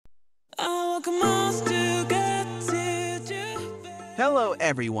Hello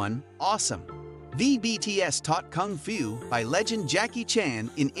everyone, awesome! The BTS taught Kung Fu by legend Jackie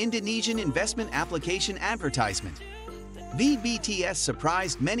Chan in Indonesian investment application advertisement. The BTS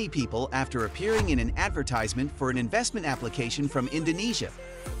surprised many people after appearing in an advertisement for an investment application from Indonesia.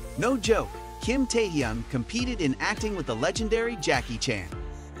 No joke, Kim Taehyung competed in acting with the legendary Jackie Chan.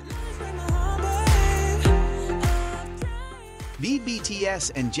 The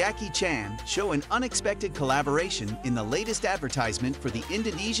BTS and Jackie Chan show an unexpected collaboration in the latest advertisement for the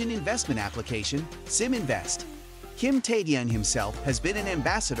Indonesian investment application, SimInvest. Kim Taehyung himself has been an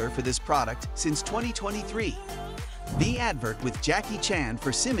ambassador for this product since 2023. The advert with Jackie Chan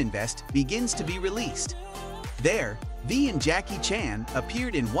for SimInvest begins to be released. There, V and Jackie Chan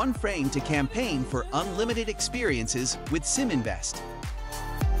appeared in one frame to campaign for unlimited experiences with SimInvest.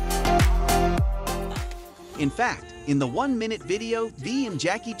 In fact, in the 1-minute video, V and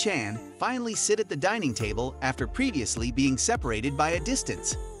Jackie Chan finally sit at the dining table after previously being separated by a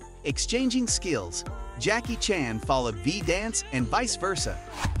distance. Exchanging skills, Jackie Chan followed V dance and vice versa.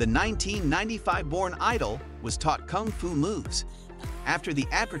 The 1995-born idol was taught kung fu moves. After the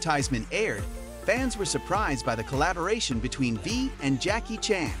advertisement aired, fans were surprised by the collaboration between V and Jackie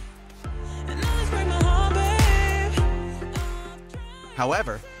Chan.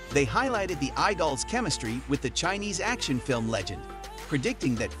 However, they highlighted the idol's chemistry with the Chinese action film legend,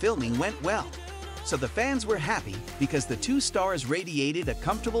 predicting that filming went well. So the fans were happy because the two stars radiated a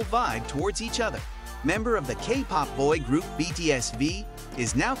comfortable vibe towards each other. Member of the K-pop boy group BTS V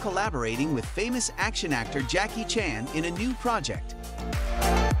is now collaborating with famous action actor Jackie Chan in a new project.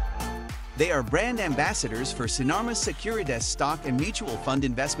 They are brand ambassadors for Sinarmas Securitas stock and mutual fund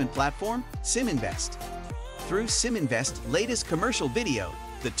investment platform, SimInvest. Through SimInvest's latest commercial video,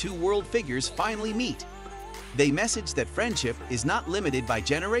 the two world figures finally meet. They message that friendship is not limited by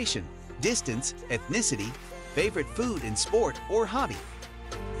generation, distance, ethnicity, favorite food and sport, or hobby.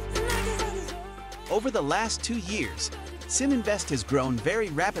 Over the last 2 years, SimInvest has grown very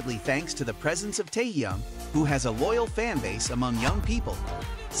rapidly thanks to the presence of Taehyung, who has a loyal fan base among young people,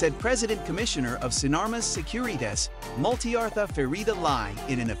 said President Commissioner of Sinarmas Securitas, Multiartha Ferida Lai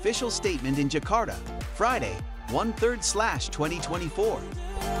in an official statement in Jakarta, Friday, 1/3/2024.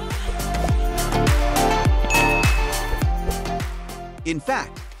 In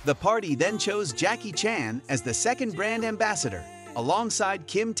fact, the party then chose Jackie Chan as the second brand ambassador, alongside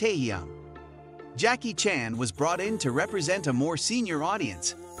Kim Taehyung. Jackie Chan was brought in to represent a more senior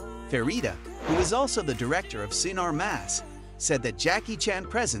audience. Ferida, who is also the director of Sinarmas, said that Jackie Chan's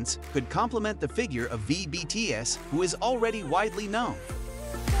presence could complement the figure of BTS, who is already widely known.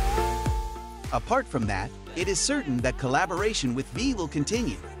 Apart from that, it is certain that collaboration with V will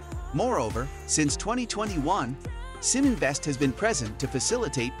continue. Moreover, since 2021, SimInvest has been present to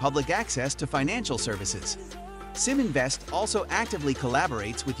facilitate public access to financial services. SimInvest also actively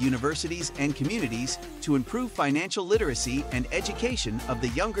collaborates with universities and communities to improve financial literacy and education of the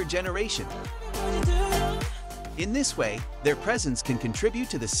younger generation. In this way, their presence can contribute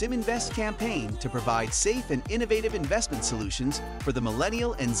to the SimInvest campaign to provide safe and innovative investment solutions for the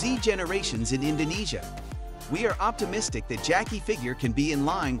millennial and Z generations in Indonesia. We are optimistic that Jackie figure can be in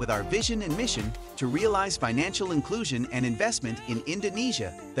line with our vision and mission to realize financial inclusion and investment in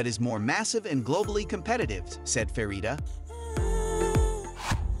Indonesia that is more massive and globally competitive, said Ferida.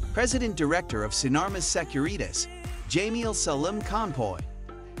 President Director of Sinarmas Securitas, Jamil Salim Kanpoy,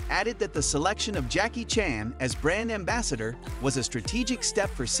 added that the selection of Jackie Chan as brand ambassador was a strategic step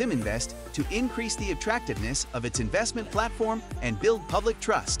for SimInvest to increase the attractiveness of its investment platform and build public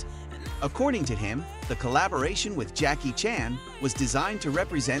trust. According to him, the collaboration with Jackie Chan was designed to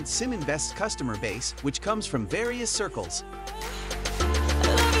represent SimInvest's customer base, which comes from various circles.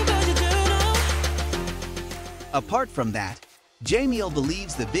 Apart from that, Jamil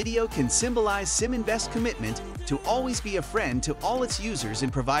believes the video can symbolize SimInvest's commitment to always be a friend to all its users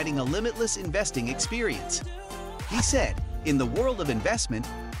in providing a limitless investing experience. He said, in the world of investment,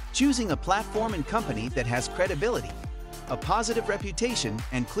 choosing a platform and company that has credibility, a positive reputation,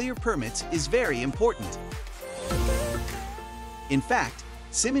 and clear permits is very important. In fact,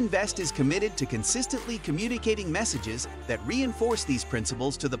 SimInvest is committed to consistently communicating messages that reinforce these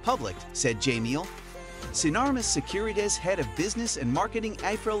principles to the public, said Jamil. Sinarmas Securitas head of business and marketing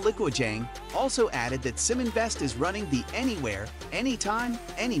Ifril Liquajang also added that SimInvest is running the Anywhere, Anytime,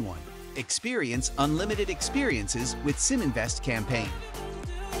 Anyone Experience Unlimited Experiences with SimInvest campaign.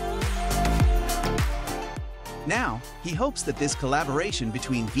 Now, he hopes that this collaboration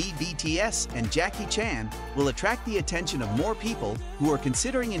between BTS and Jackie Chan will attract the attention of more people who are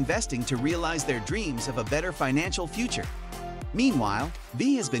considering investing to realize their dreams of a better financial future. Meanwhile,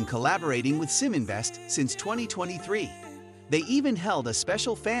 V has been collaborating with Siminvest since 2023. They even held a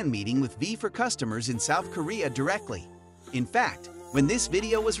special fan meeting with V for customers in South Korea directly. In fact, when this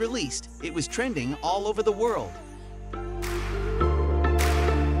video was released, it was trending all over the world.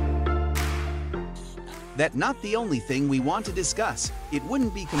 That's not the only thing we want to discuss. It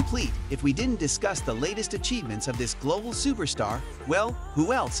wouldn't be complete if we didn't discuss the latest achievements of this global superstar. Well,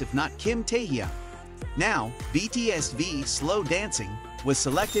 who else if not Kim Taehyung? Now, BTS V Slow Dancing was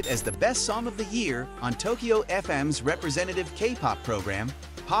selected as the best song of the year on Tokyo FM's representative K-pop program,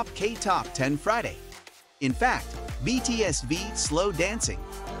 Pop K-Top 10 Friday. In fact, BTS V Slow Dancing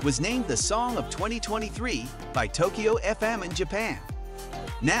was named the Song of 2023 by Tokyo FM in Japan.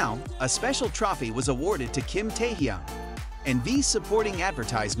 Now, a special trophy was awarded to Kim Taehyung, and V's supporting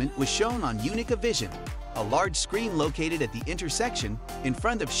advertisement was shown on Unicavision, a large screen located at the intersection in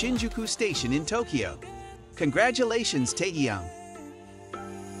front of Shinjuku Station in Tokyo. Congratulations, Taehyung!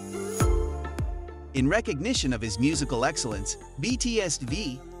 In recognition of his musical excellence, BTS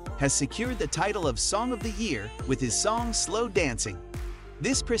V has secured the title of Song of the Year with his song Slow Dancing.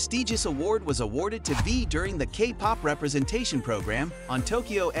 This prestigious award was awarded to V during the K-pop representation program on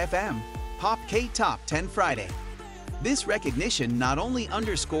Tokyo FM, Pop K-Top 10 Friday. This recognition not only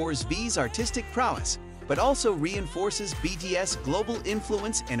underscores V's artistic prowess, but also reinforces BTS' global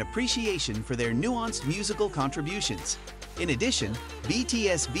influence and appreciation for their nuanced musical contributions. In addition,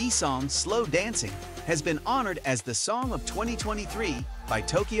 BTS V song Slow Dancing has been honored as the Song of 2023 by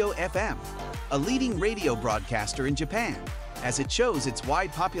Tokyo FM, a leading radio broadcaster in Japan, as it shows its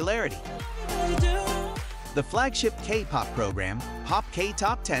wide popularity. The flagship K-pop program, Pop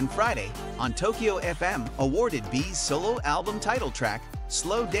K-Top 10 Friday, on Tokyo FM awarded V's solo album title track,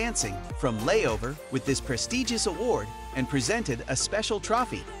 Slow Dancing, from Layover with this prestigious award and presented a special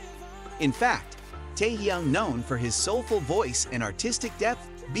trophy. In fact, Taehyung, known for his soulful voice and artistic depth,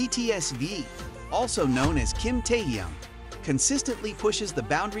 BTS V, also known as Kim Taehyung, consistently pushes the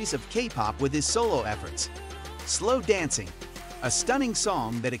boundaries of K-pop with his solo efforts. Slow Dancing, a stunning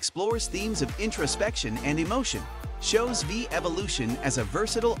song that explores themes of introspection and emotion, shows V's evolution as a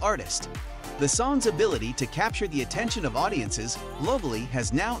versatile artist. The song's ability to capture the attention of audiences globally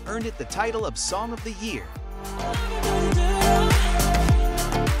has now earned it the title of Song of the Year.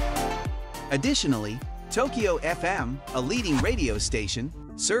 Additionally, Tokyo FM, a leading radio station,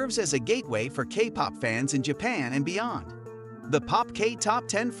 serves as a gateway for K-pop fans in Japan and beyond. The Pop K-Top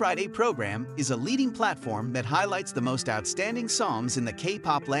 10 Friday program is a leading platform that highlights the most outstanding songs in the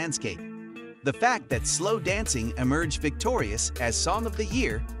K-pop landscape. The fact that Slow Dancing emerged victorious as Song of the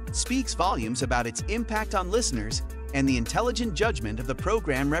Year speaks volumes about its impact on listeners and the intelligent judgment of the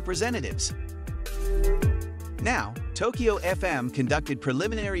program representatives. Now, Tokyo FM conducted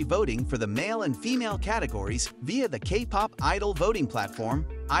preliminary voting for the male and female categories via the K-pop idol voting platform,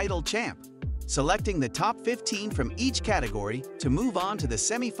 Idol Champ, selecting the top 15 from each category to move on to the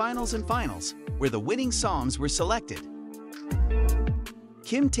semi-finals and finals, where the winning songs were selected.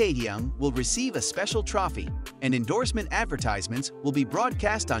 Kim Taehyung will receive a special trophy, and endorsement advertisements will be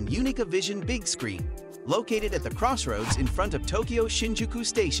broadcast on Unicavision Big Screen, located at the crossroads in front of Tokyo Shinjuku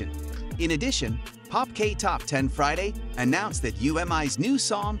Station. In addition, Pop K-Top 10 Friday announced that UMI's new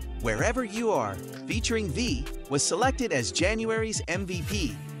song, Wherever You Are, featuring V, was selected as January's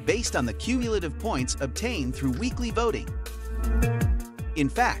MVP based on the cumulative points obtained through weekly voting. In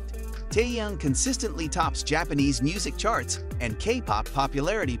fact, Taehyung consistently tops Japanese music charts and K-pop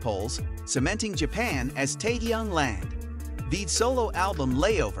popularity polls, cementing Japan as Taehyung Land. V's solo album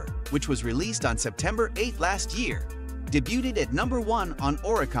Layover, which was released on September 8 last year, debuted at #1 on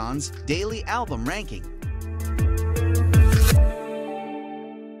Oricon's daily album ranking.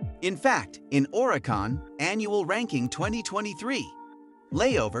 In fact, in Oricon Annual Ranking 2023,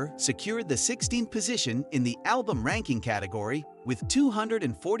 Layover secured the 16th position in the album ranking category with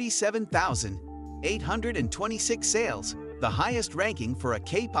 247,826 sales, the highest ranking for a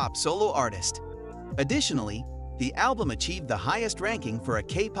K-pop solo artist. Additionally, the album achieved the highest ranking for a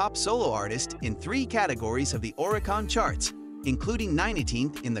K-pop solo artist in 3 categories of the Oricon charts, including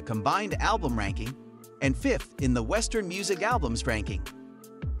 19th in the combined album ranking and 5th in the Western Music Albums ranking.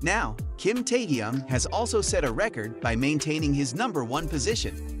 Now, Kim Taehyung has also set a record by maintaining his #1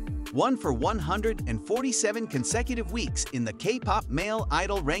 position, won for 147 consecutive weeks in the K-pop male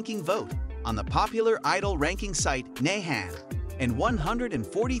idol ranking vote on the popular idol ranking site Naehan, and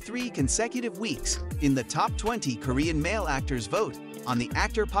 143 consecutive weeks in the top 20 Korean male actors vote on the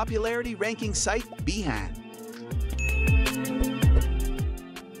actor popularity ranking site Bihan.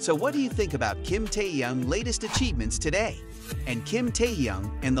 So what do you think about Kim Taehyung's latest achievements today? and Kim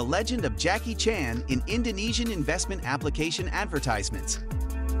Taehyung and the legend of Jackie Chan in Indonesian investment application advertisements.